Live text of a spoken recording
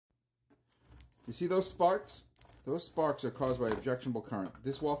You see those sparks? Those sparks are caused by objectionable current.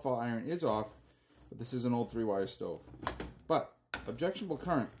 This wall-fall iron is off, but this is an old 3-wire stove. But objectionable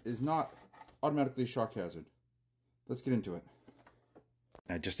current is not automatically a shock hazard. Let's get into it.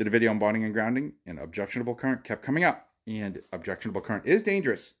 I just did a video on bonding and grounding, and objectionable current kept coming up. And objectionable current is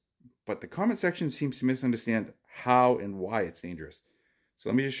dangerous, but the comment section seems to misunderstand how and why it's dangerous. So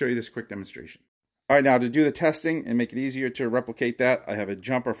let me just show you this quick demonstration. All right, now to do the testing and make it easier to replicate that, I have a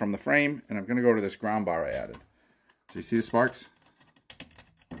jumper from the frame, and I'm going to go to this ground bar I added. So you see the sparks?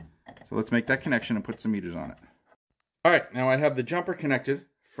 So let's make that connection and put some meters on it. All right, now I have the jumper connected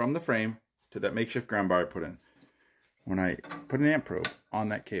from the frame to that makeshift ground bar I put in. When I put an amp probe on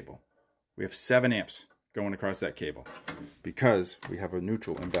that cable, we have 7 amps going across that cable because we have a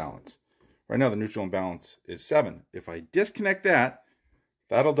neutral imbalance. Right now the neutral imbalance is 7. If I disconnect that,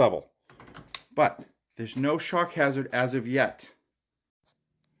 that'll double. But there's no shock hazard as of yet.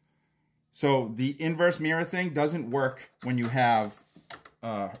 So the inverse mirror thing doesn't work when you have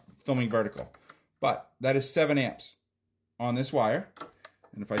filming vertical. But that is 7 amps on this wire.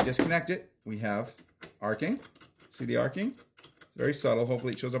 And if I disconnect it, we have arcing. See the arcing? It's very subtle.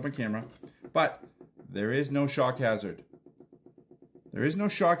 Hopefully it shows up on camera. But there is no shock hazard. There is no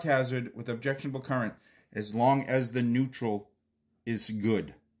shock hazard with objectionable current as long as the neutral is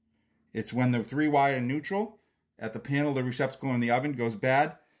good. It's when the 3-wire neutral at the panel, the receptacle in the oven goes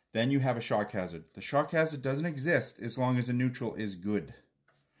bad, then you have a shock hazard. The shock hazard doesn't exist as long as the neutral is good.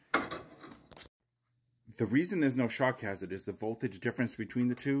 The reason there's no shock hazard is the voltage difference between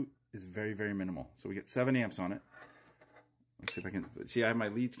the two is very, very minimal. So we get 7 amps on it. Let's see if I can, see I have my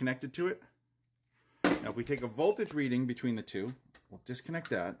leads connected to it. Now if we take a voltage reading between the two, we'll disconnect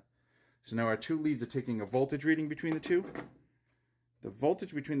that. So now our 2 leads are taking a voltage reading between the two. The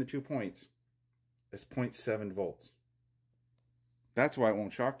voltage between the 2 points is 0.7 volts. That's why it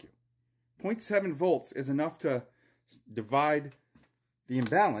won't shock you. 0.7 volts is enough to divide the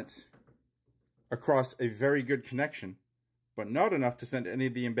imbalance across a very good connection, but not enough to send any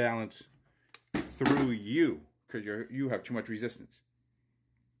of the imbalance through you because you have too much resistance.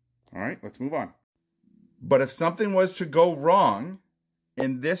 All right, let's move on. But if something was to go wrong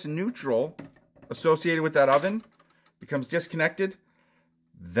and this neutral associated with that oven becomes disconnected,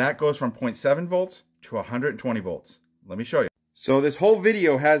 that goes from 0.7 volts to 120 volts. Let me show you. So this whole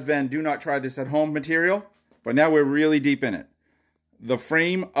video has been do not try this at home material, but now we're really deep in it. The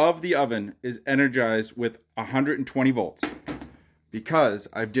frame of the oven is energized with 120 volts because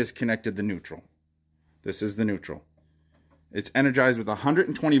I've disconnected the neutral. This is the neutral. It's energized with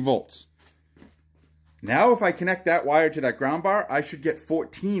 120 volts. Now if I connect that wire to that ground bar, I should get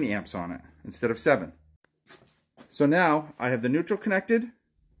 14 amps on it instead of 7. So now I have the neutral connected,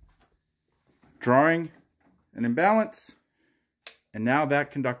 drawing an imbalance, and now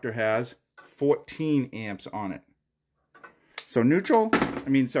that conductor has 14 amps on it. So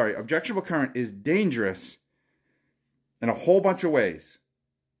objectionable current is dangerous in a whole bunch of ways,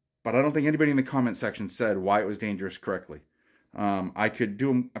 but I don't think anybody in the comment section said why it was dangerous correctly. I'm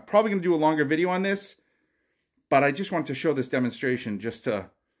probably going to do a longer video on this, but I just want to show this demonstration just to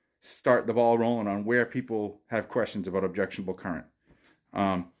start the ball rolling on where people have questions about objectionable current.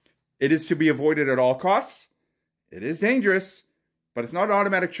 It is to be avoided at all costs. It is dangerous, but it's not an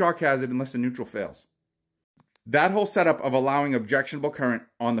automatic shock hazard unless the neutral fails. That whole setup of allowing objectionable current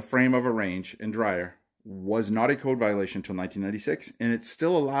on the frame of a range and dryer was not a code violation until 1996, and it's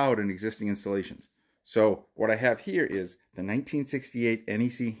still allowed in existing installations. So what I have here is the 1968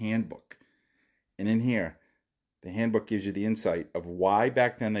 NEC handbook. And in here, the handbook gives you the insight of why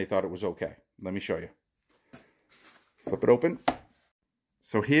back then they thought it was okay. Let me show you. Flip it open.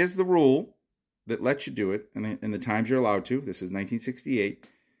 So here's the rule that lets you do it and the times you're allowed to. This is 1968.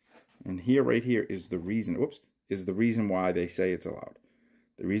 And here, right here, is the reason, is the reason why they say it's allowed.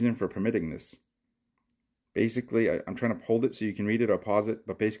 The reason for permitting this. Basically, I'm trying to hold it so you can read it or pause it,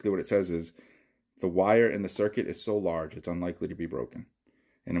 but basically what it says is the wire in the circuit is so large, it's unlikely to be broken.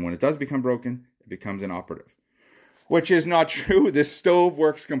 And then when it does become broken, it becomes inoperative. Which is not true. This stove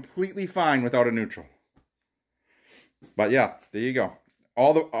works completely fine without a neutral. But yeah, there you go.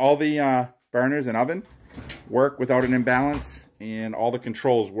 All the burners and oven work without an imbalance, and all the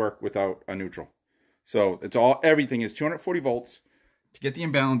controls work without a neutral. So everything is 240 volts. To get the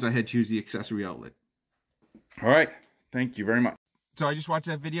imbalance, I had to use the accessory outlet. All right, thank you very much. So I just watched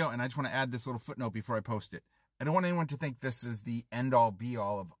that video, and I just want to add this little footnote before I post it. I don't want anyone to think this is the end-all,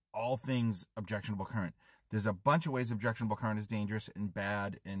 be-all of all things objectionable current. There's a bunch of ways objectionable current is dangerous and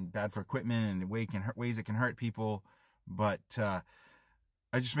bad for equipment and ways it can hurt people. But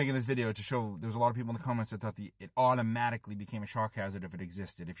I'm just making this video to show there was a lot of people in the comments that thought it automatically became a shock hazard if it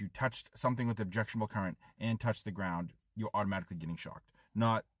existed. If you touched something with objectionable current and touched the ground, you're automatically getting shocked.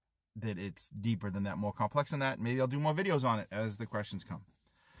 Not that it's deeper than that, more complex than that. Maybe I'll do more videos on it as the questions come.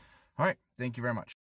 All right. Thank you very much.